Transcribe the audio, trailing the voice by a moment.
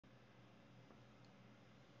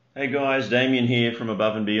Hey guys, Damien here from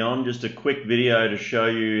Above and Beyond. Just a quick video to show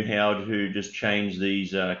you how to just change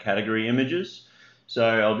these category images. So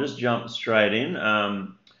I'll just jump straight in.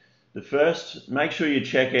 Make sure you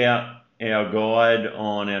check out our guide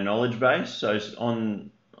on our knowledge base. So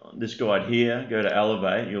on this guide here, go to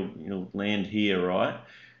Elevate, you'll land here, right?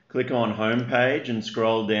 Click on Homepage and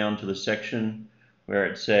scroll down to the section where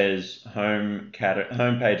it says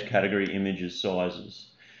Homepage Category Images Sizes.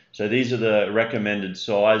 So these are the recommended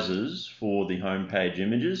sizes for the homepage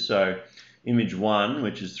images. So image 1,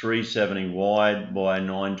 which is 370 wide by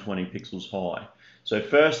 920 pixels high. So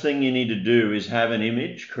first thing you need to do is have an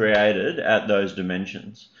image created at those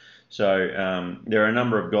dimensions. So there are a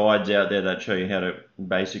number of guides out there that show you how to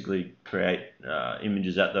basically create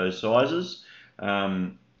images at those sizes.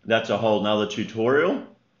 That's a whole nother tutorial.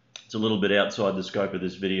 It's a little bit outside the scope of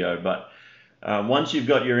this video, but once you've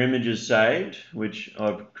got your images saved, which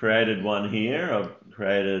I've created one here, I've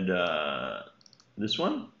created this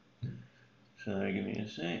one. So give me a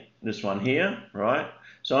sec. This one here, right?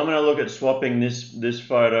 So I'm going to look at swapping this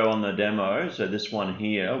photo on the demo, so this one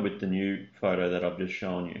here with the new photo that I've just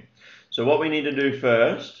shown you. So what we need to do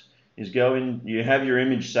first is go in, you have your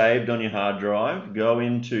image saved on your hard drive, go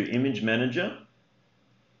into Image Manager,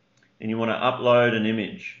 and you want to upload an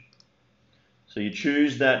image. So you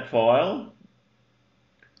choose that file.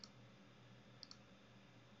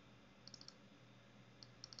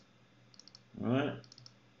 Right,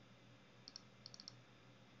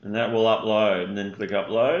 and that will upload, and then click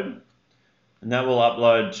upload, and that will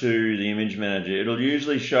upload to the image manager. It'll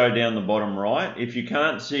usually show down the bottom right. If you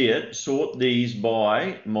can't see it, sort these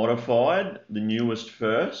by modified, the newest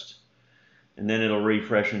first, and then it'll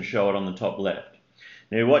refresh and show it on the top left.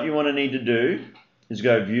 Now what you want to need to do is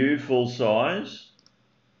go view full size.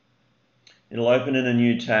 It'll open in a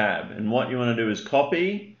new tab, and what you want to do is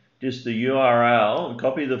copy just the URL and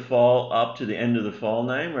copy the file up to the end of the file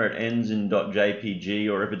name where it ends in .jpg,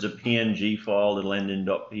 or if it's a PNG file, it'll end in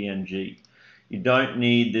 .png. You don't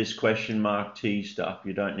need this $T stuff.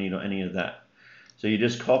 You don't need any of that. So you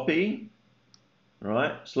just copy,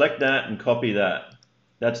 right? Select that and copy that.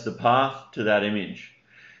 That's the path to that image.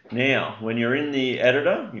 Now, when you're in the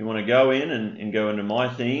editor, you want to go in and go into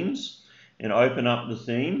My Themes and open up the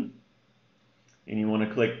theme, and you want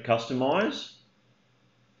to click Customize.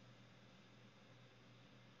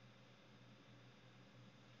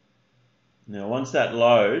 Now once that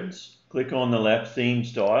loads, click on the left Theme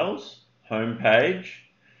Styles, Home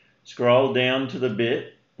Page, scroll down to the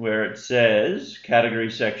bit where it says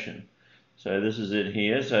Category Section. So this is it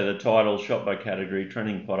here, so the title, Shop by Category,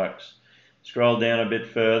 Trending Products. Scroll down a bit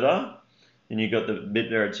further, and you've got the bit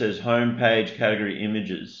there it says Home Page Category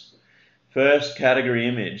Images. First category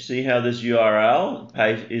image, see how this URL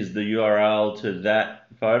is the URL to that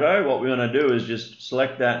photo? What we want to do is just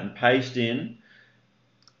select that and paste in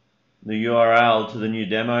the URL to the new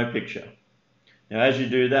demo picture. Now as you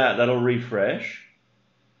do that, that'll refresh,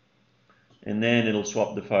 and then it'll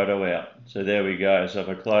swap the photo out. So there we go. So if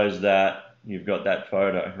I close that, you've got that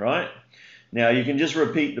photo, right? Now you can just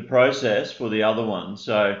repeat the process for the other one.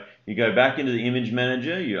 So you go back into the image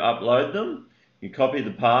manager, you upload them, you copy the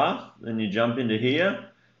path, then you jump into here,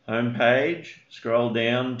 home page, scroll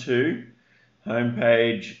down to home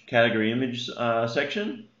page category image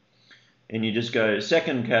section, and you just go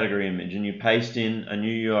second category image and you paste in a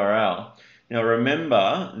new URL. Now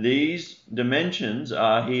remember, these dimensions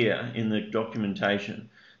are here in the documentation.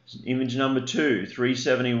 Image number 2,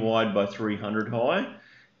 370 wide by 300 high.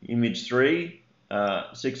 Image 3,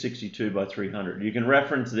 662 by 300. You can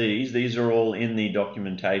reference these are all in the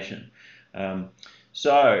documentation.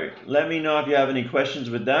 So let me know if you have any questions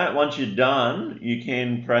with that. Once you're done, you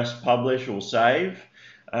can press publish or save.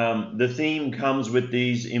 The theme comes with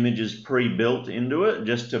these images pre-built into it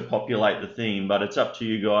just to populate the theme, but it's up to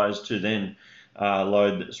you guys to then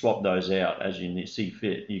swap those out as you see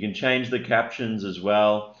fit. You can change the captions as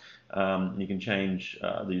well. You can change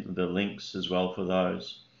the links as well for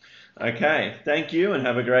those. Okay, thank you and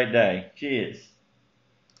have a great day. Cheers.